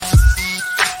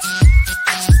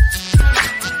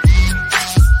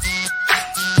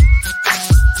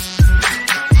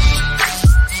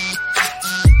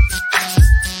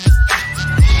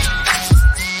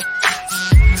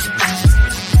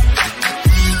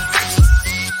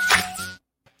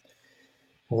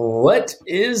What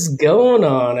is going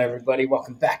on, everybody?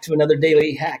 Welcome back to another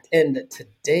Daily Hack. And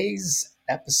today's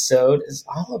episode is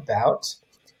all about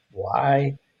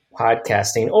why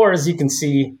podcasting, or as you can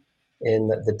see in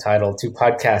the title, to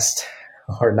podcast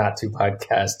or not to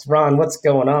podcast. Ron, what's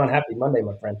going on? Happy Monday,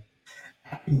 my friend.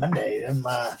 Happy Monday.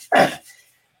 I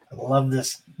love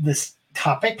this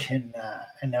topic, and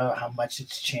I know how much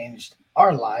it's changed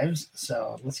our lives.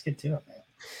 So let's get to it, man.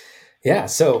 Yeah.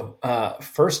 So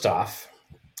first off,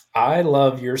 I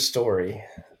love your story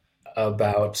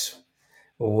about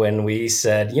when we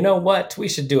said, you know what, we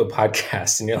should do a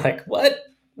podcast. And you're like, what?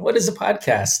 What is a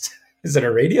podcast? Is it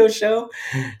a radio show?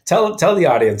 Tell the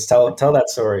audience, tell that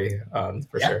story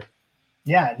for sure.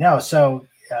 Yeah, no. So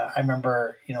I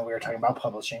remember, we were talking about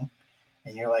publishing,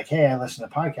 and you're like, hey, I listen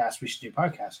to podcasts. We should do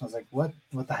podcasts. And I was like, what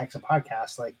the heck's a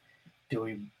podcast? Like,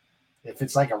 if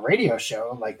it's like a radio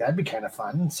show, like that'd be kind of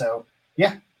fun. So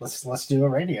yeah, let's do a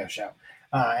radio show.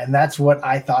 And that's what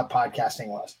I thought podcasting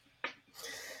was.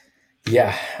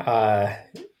 Yeah.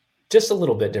 Just a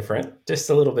little bit different. But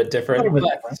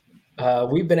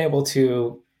we've been able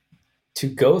to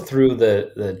go through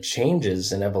the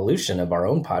changes and evolution of our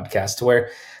own podcast to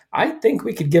where I think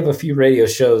we could give a few radio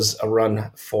shows a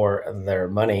run for their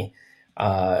money.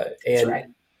 That's right.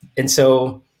 And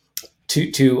so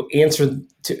to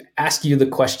ask you the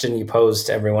question you posed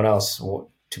to everyone else,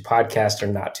 to podcast or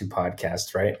not to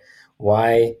podcast, right?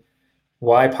 Why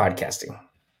podcasting?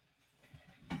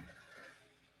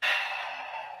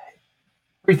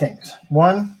 Three things.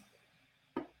 One,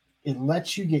 it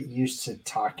lets you get used to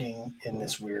talking in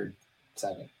this weird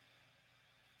setting.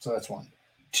 So that's one.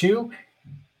 Two,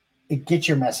 it gets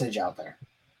your message out there.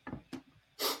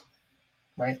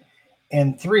 Right?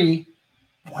 And three,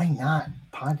 why not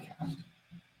podcast?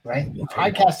 Right?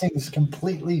 Podcasting has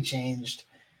completely changed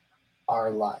our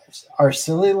lives. Our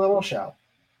silly little show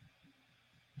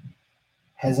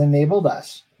has enabled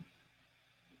us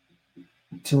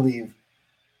to leave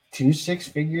 2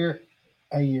 6-figure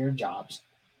a year jobs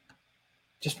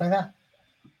just by that.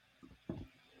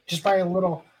 Just by a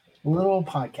little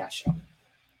podcast show.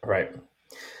 Right.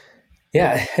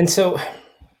 Yeah. And so,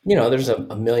 there's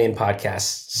a million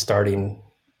podcasts starting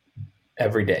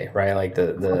every day, right? Like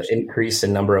the increase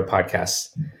in number of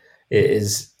podcasts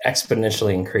is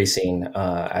exponentially increasing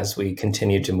as we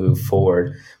continue to move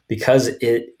forward, because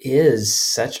it is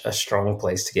such a strong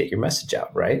place to get your message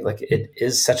out, right? Like it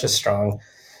is such a strong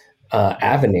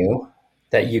avenue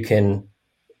that you can,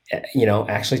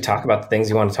 actually talk about the things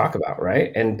you want to talk about,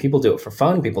 right? And people do it for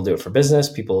fun. People do it for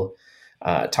business. People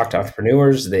talk to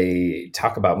entrepreneurs. They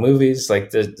talk about movies. Like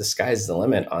the sky's the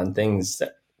limit on things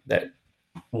that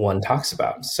one talks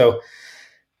about. So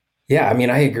yeah, I mean,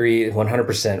 I agree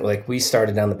 100%. Like we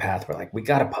started down the path. We're like, we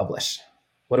got to publish.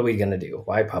 What are we going to do?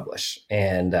 Why publish?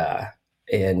 And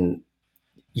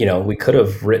we could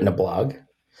have written a blog,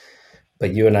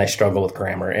 but you and I struggle with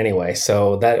grammar anyway.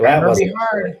 So that wasn't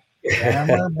hard.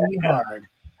 Grammar be hard.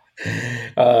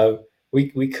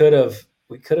 We could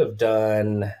have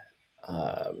done,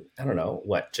 I don't know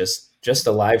what, just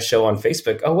a live show on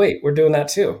Facebook. Oh wait, we're doing that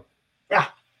too. Yeah.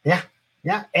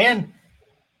 And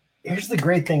here's the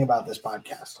great thing about this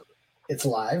podcast. It's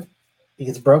live. It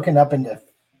gets broken up into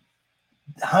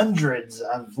hundreds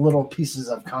of little pieces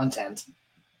of content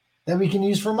that we can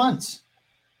use for months.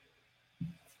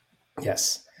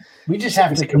 Yes. We just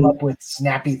have to come up with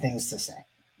snappy things to say.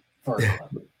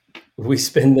 We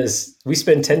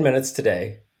spend 10 minutes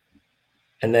today,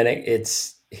 and then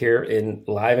it's here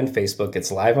live in Facebook.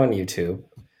 It's live on YouTube,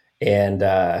 and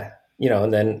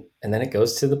and then it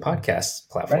goes to the podcast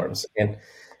platforms, right.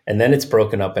 And then it's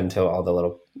broken up into all the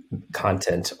little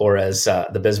content, or as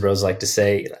the Biz Bros like to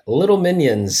say, little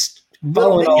minions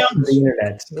following all over the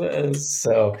internet.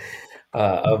 So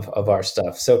of our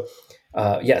stuff. So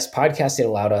yes, podcasting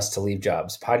allowed us to leave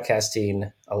jobs.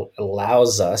 Podcasting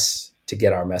allows us to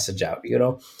get our message out.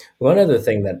 One other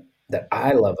thing that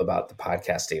I love about the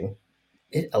podcasting,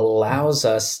 it allows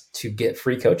us to get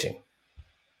free coaching.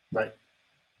 Right.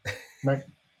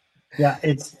 Yeah,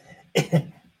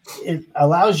 it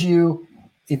allows you,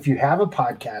 if you have a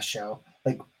podcast show,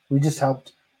 like we just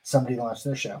helped somebody launch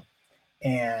their show,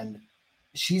 and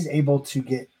she's able to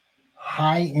get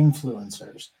high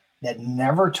influencers that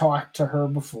never talked to her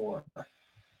before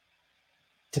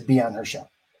to be on her show.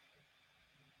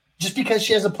 Just because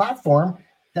she has a platform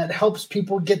that helps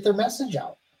people get their message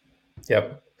out.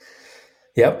 Yep.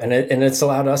 And it's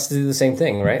allowed us to do the same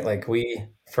thing, right? Like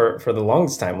for the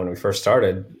longest time when we first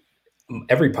started,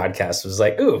 every podcast was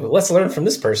like, ooh, let's learn from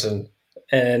this person.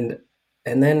 And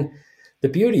then the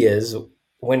beauty is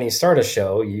when you start a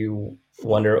show, you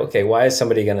wonder, okay, why is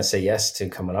somebody going to say yes to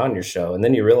coming on your show? And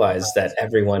then you realize that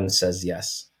everyone says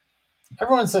yes.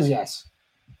 Everyone says yes.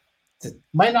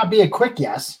 Might not be a quick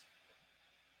yes.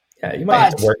 Yeah, you might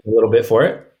have to work a little bit for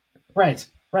it. Right.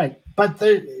 But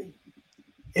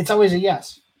it's always a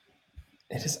yes.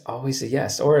 It is always a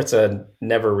yes, or it's a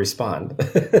never respond.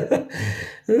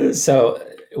 So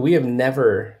we have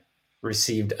never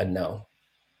received a no.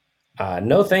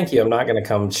 No, thank you. I'm not going to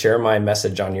come share my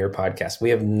message on your podcast. We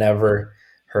have never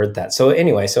heard that. So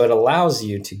anyway, so it allows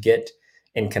you to get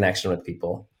in connection with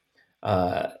people.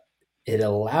 It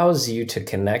allows you to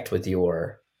connect with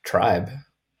your tribe,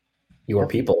 your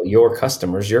people, your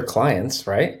customers, your clients,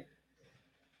 right?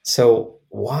 So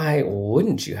why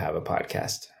wouldn't you have a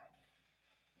podcast?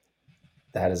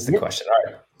 That is the question.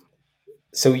 All right.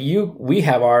 So we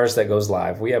have ours that goes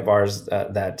live. We have ours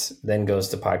that then goes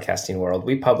to Podcasting World.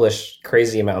 We publish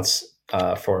crazy amounts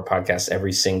for podcasts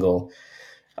every single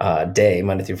day,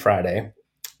 Monday through Friday.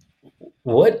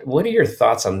 What are your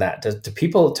thoughts on that? Do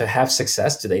people, to have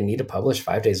success, do they need to publish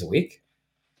 5 days a week?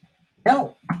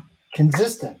 No,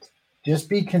 consistent. Just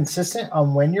be consistent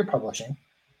on when you're publishing.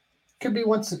 Could be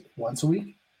once a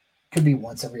week. Could be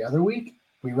once every other week.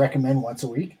 We recommend once a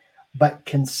week, but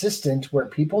consistent where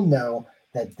people know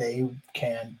that they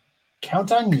can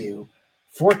count on you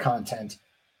for content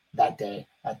that day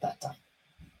at that time.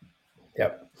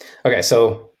 Yep. Okay.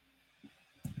 So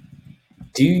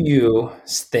do you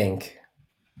think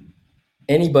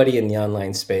anybody in the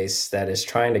online space that is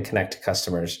trying to connect to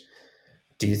customers,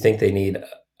 do you think they need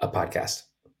a podcast?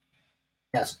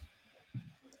 Yes.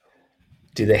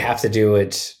 Do they have to do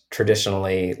it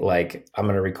traditionally? Like, I'm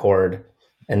going to record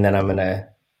and then I'm going to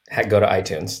go to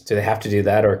iTunes. Do they have to do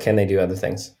that, or can they do other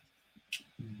things?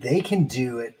 They can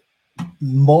do it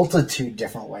multitude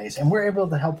different ways, and we're able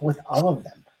to help with all of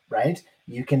them, right?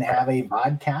 You can have a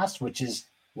podcast, which is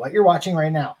what you're watching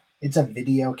right now. It's a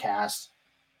video cast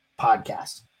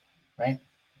podcast, right?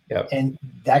 Yep. And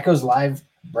that goes live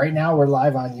right now. We're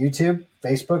live on YouTube,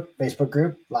 Facebook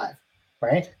group, live,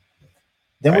 right?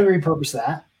 Then we repurpose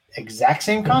that exact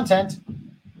same content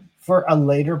for a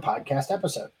later podcast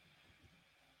episode.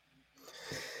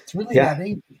 It's really that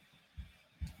easy.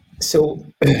 So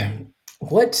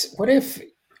what if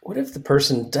the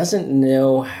person doesn't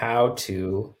know how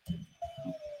to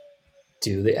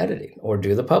do the editing or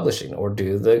do the publishing or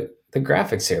do the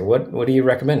graphics here? What do you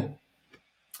recommend?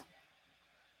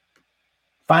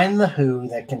 Find the who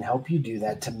that can help you do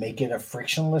that to make it a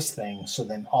frictionless thing. So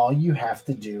then all you have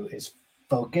to do is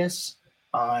focus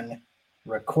on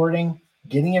recording,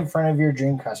 getting in front of your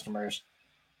dream customers,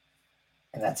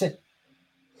 and that's it.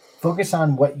 Focus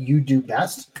on what you do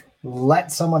best.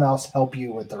 Let someone else help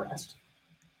you with the rest.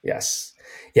 Yes.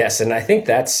 And I think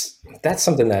that's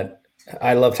something that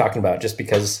I love talking about, just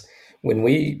because when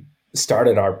we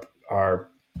started our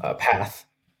path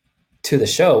to the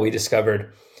show, we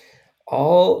discovered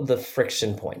all the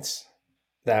friction points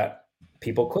that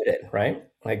people quit in, right?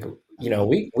 Like,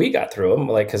 we got through them,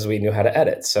 like, because we knew how to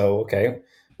edit. So, okay,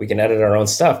 we can edit our own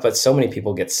stuff, but so many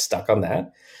people get stuck on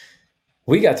that.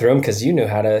 We got through them because you knew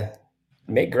how to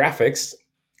make graphics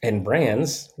and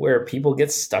brands, where people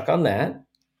get stuck on that,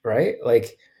 right?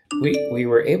 Like, we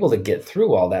were able to get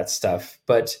through all that stuff.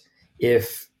 But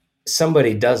if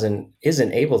somebody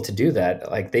isn't able to do that,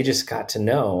 like, they just got to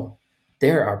know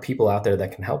there are people out there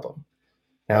that can help them.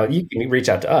 Now, you can reach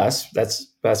out to us.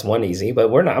 That's one easy, but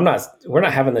we're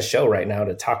not having the show right now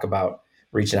to talk about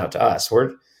reaching out to us.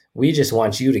 We just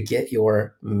want you to get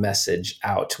your message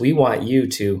out. We want you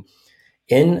to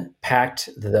impact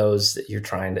those that you're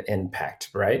trying to impact,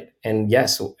 right? And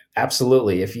yes,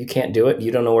 absolutely. If you can't do it,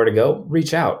 you don't know where to go,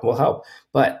 reach out. We'll help.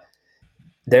 But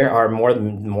there are more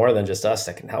than just us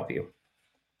that can help you,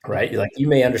 right? Like, you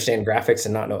may understand graphics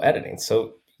and not know editing.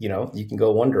 So, you can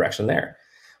go one direction there.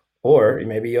 Or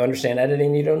maybe you understand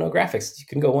editing, you don't know graphics. You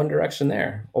can go one direction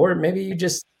there. Or maybe you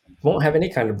just won't have any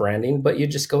kind of branding, but you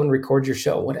just go and record your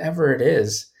show. Whatever it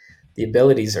is, the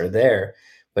abilities are there,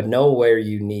 but know where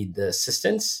you need the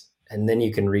assistance, and then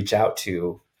you can reach out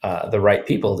to the right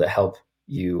people to help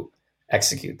you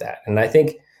execute that. And I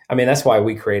think, that's why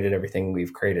we created everything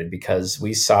we've created, because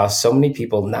we saw so many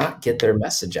people not get their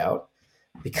message out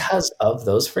because of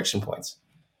those friction points.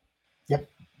 Yep.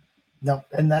 No,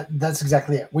 and that's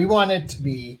exactly it. We want it to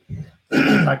be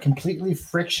a completely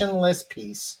frictionless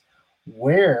piece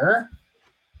where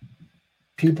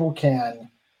people can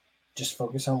just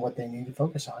focus on what they need to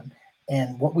focus on.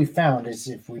 And what we found is,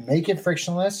 if we make it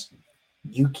frictionless,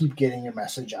 you keep getting your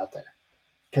message out there,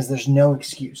 because there's no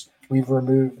excuse. We've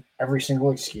removed every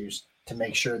single excuse to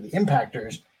make sure the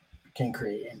impactors can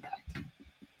create impact.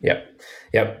 Yep.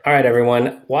 Yep. All right,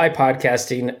 everyone. Why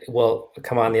podcasting? Well,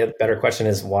 come on. The better question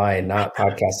is why not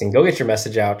podcasting? Go get your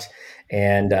message out.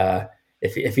 And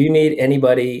if you need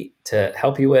anybody to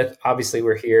help you with, obviously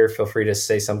we're here. Feel free to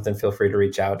say something. Feel free to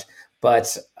reach out.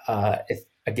 But if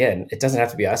again, it doesn't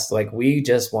have to be us. Like we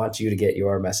just want you to get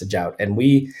your message out. And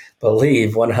we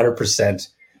believe 100%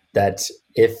 that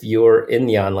if you're in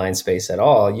the online space at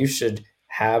all, you should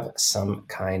have some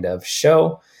kind of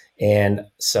show. And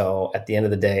so at the end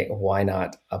of the day, why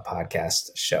not a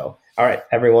podcast show? All right,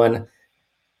 everyone,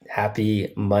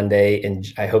 happy Monday. And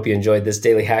I hope you enjoyed this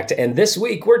daily hack. And this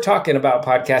week, we're talking about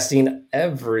podcasting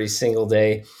every single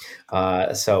day.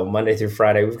 So Monday through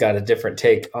Friday, we've got a different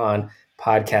take on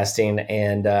podcasting.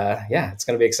 And yeah, it's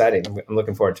going to be exciting. I'm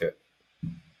looking forward to it.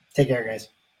 Take care, guys.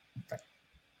 Bye.